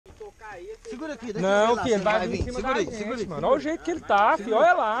segura aqui. Deixa não, eu ver lá, que ele vai vai vir em cima segura da aí, gente, segura aí. mano. Olha o jeito que ele tá, filho.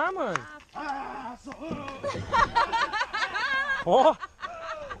 Olha lá, mano. Ó.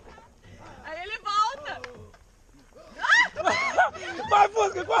 Aí ele volta. Vai,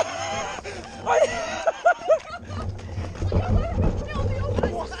 Fusca, quase.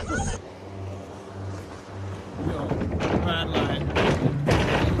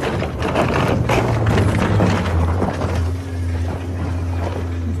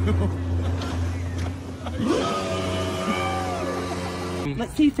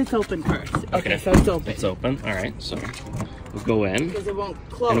 Let's see if it's open first. Okay, so it's open. It's open. All right, so we'll go in Because it won't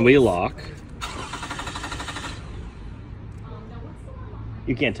close. and we lock.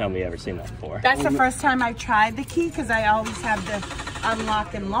 You can't tell me you ever seen that before. That's the first time I tried the key because I always have the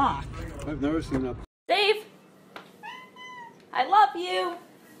unlock and lock. I've never seen that. Dave, I love you.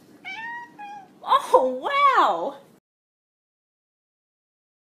 Oh, wow.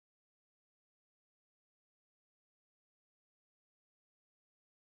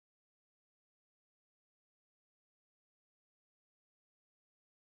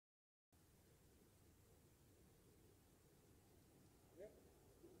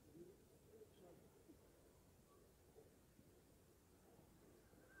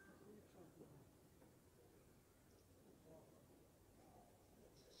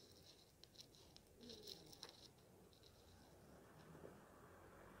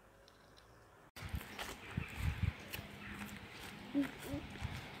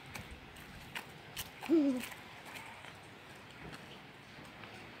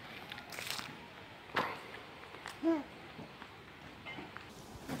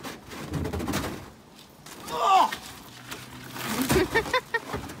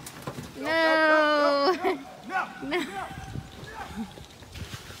 No.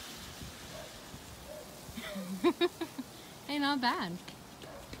 Hey, not bad.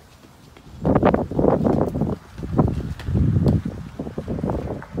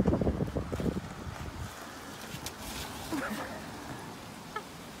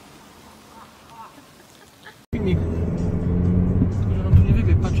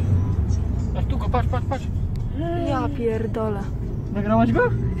 Ja pierdolę. Nagrałaś go?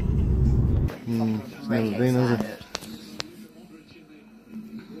 Daj nożę.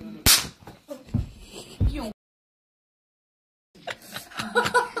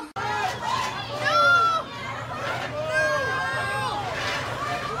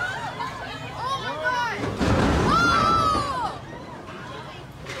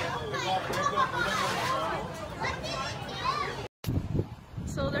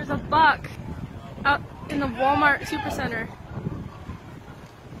 So there's a buck out in the Walmart Supercenter.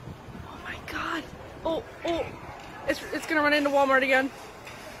 Oh my god. Oh, it's gonna run into Walmart again.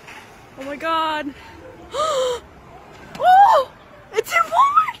 Oh my god. Oh, it's in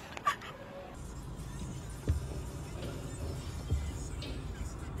Walmart.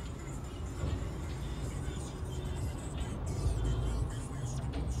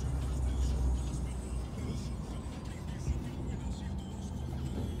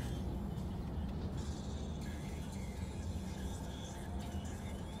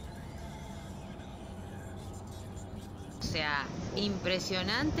 O sea,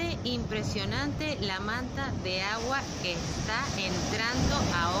 impresionante, impresionante la manta de agua que está entrando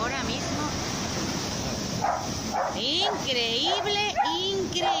ahora mismo. Increíble,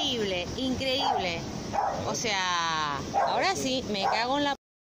 increíble, increíble. O sea, ahora sí, me cago en la...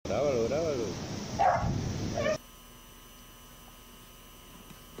 Grábalo, grábalo.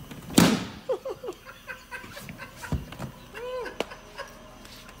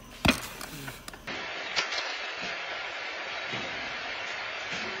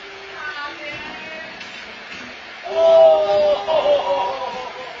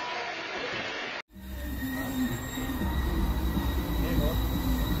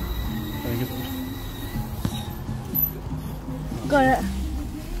 Got it.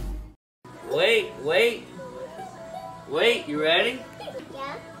 Wait, you ready?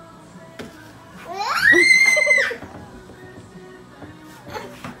 Yeah.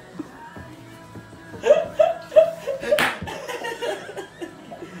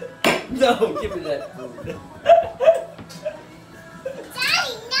 No, give me that food.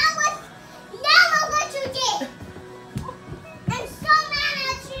 Daddy, now what you did. I'm so mad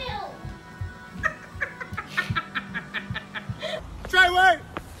at you. Try work.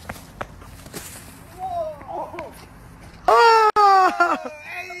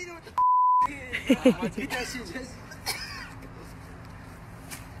 Get that shit just...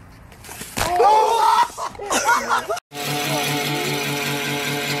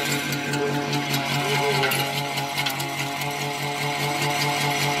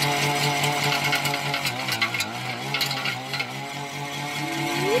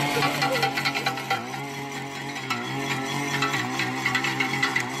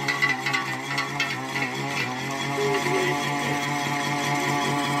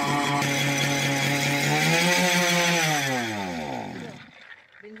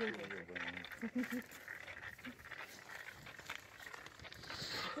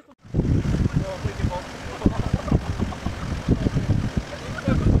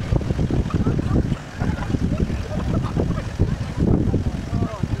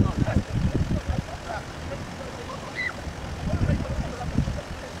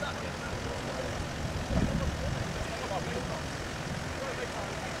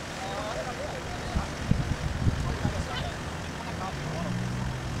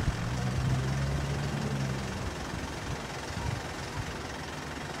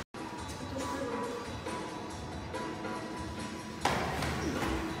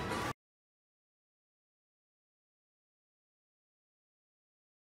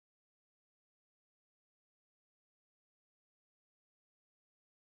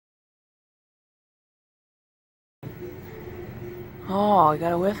 Oh, I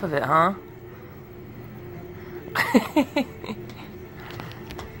got a whiff of it, huh?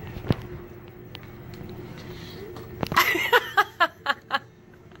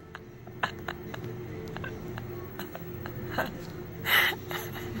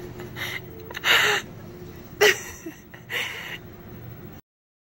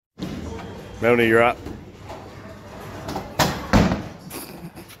 Melanie, you're up.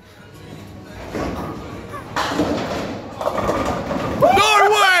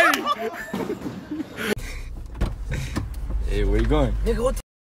 Hey, where you going? Nigga, what the...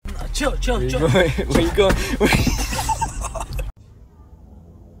 Chill, chill, Where you chill. going? Where you going?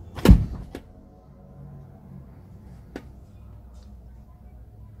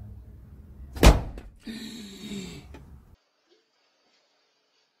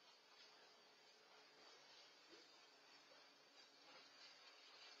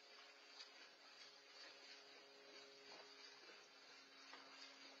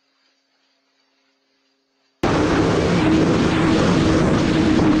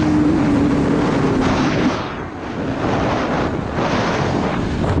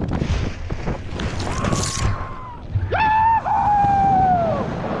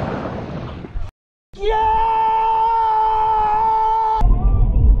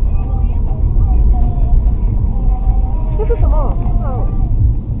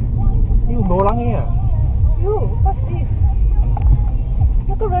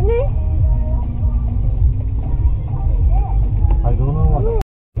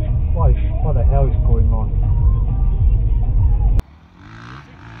 What the hell is going on?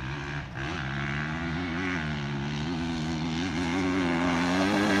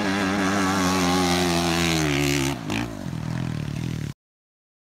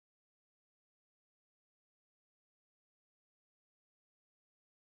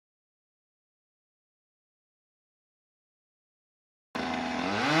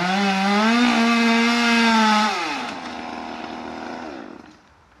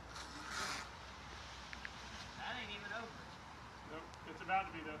 It's about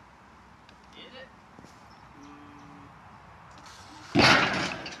to be though. Is it?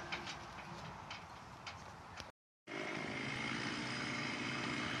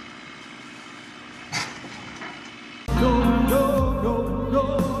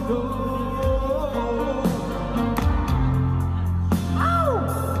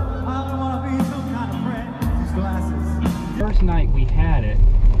 First night we had it,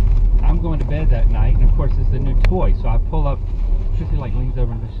 I'm going to bed that night, and of course it's a new toy, so I pull up, Tristy like leans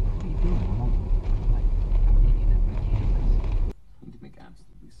over and goes, "What are you doing?" I'm like, "I'm looking at the cameras." I need to make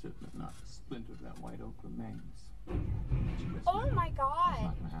absolutely certain that not a splinter of that white oak remains. Oh my It's god.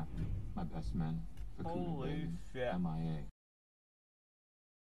 not gonna happen. My best men for Holy shit. MIA.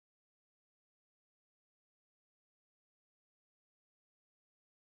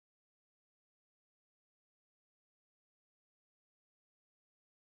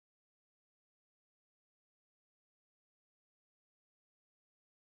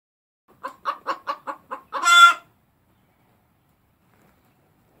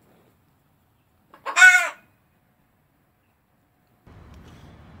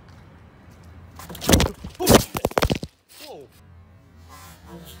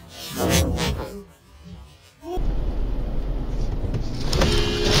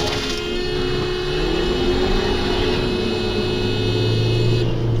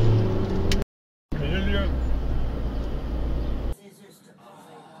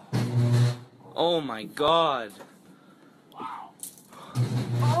 Oh my god.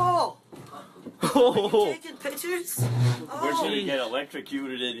 Oh! Oh, Taking pictures? we're Oh. gonna get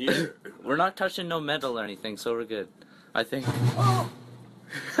electrocuted in here. We're not touching no metal or anything, so we're good. I think. Oh!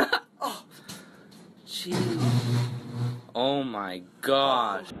 Oh! Jeez. Oh my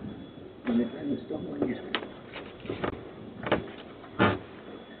gosh.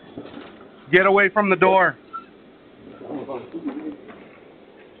 Get away from the door.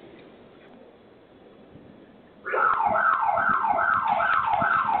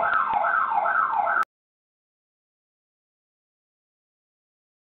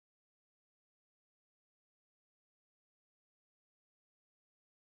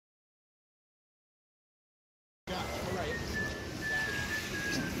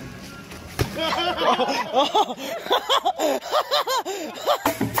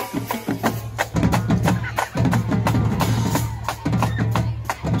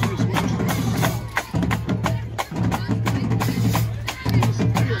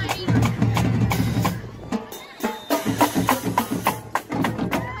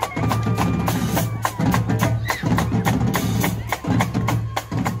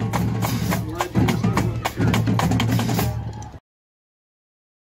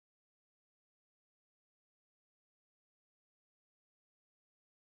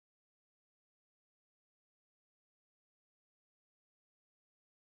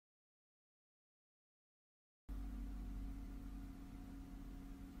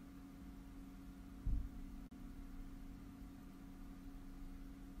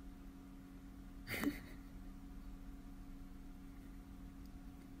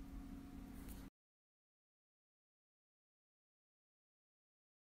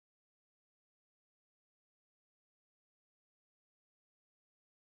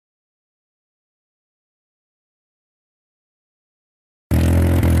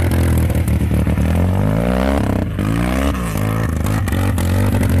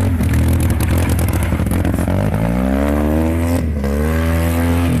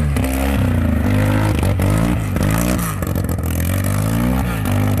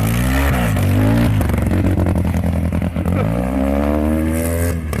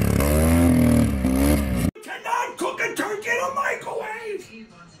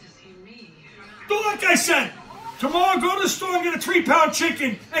 3-pound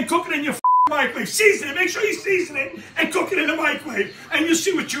chicken and cook it in your microwave. Season it. Make sure you season it and cook it in the microwave. And you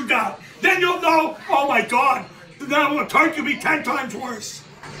see what you got. Then you'll know, oh my God, now a turkey will be 10 times worse.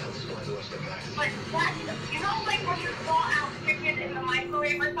 But what? You know, like when you thaw out chicken in the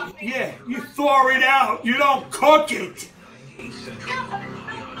microwave or something? Yeah, you thaw it out. You don't cook it.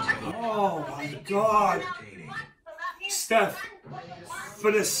 Oh my God. Steph,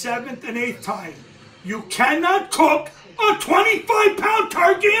 for the 7th and 8th time, you cannot cook a 25-pound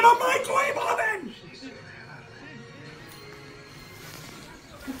turkey in a microwave oven.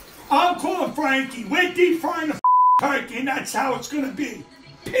 I'm calling Frankie. We're deep frying the turkey, and that's how it's going to be.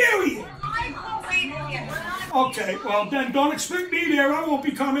 Period. Okay, well then don't expect me there. I won't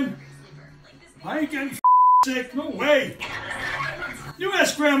be coming. I ain't getting sick. No way. You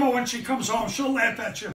ask Grandma when she comes home. She'll laugh at you.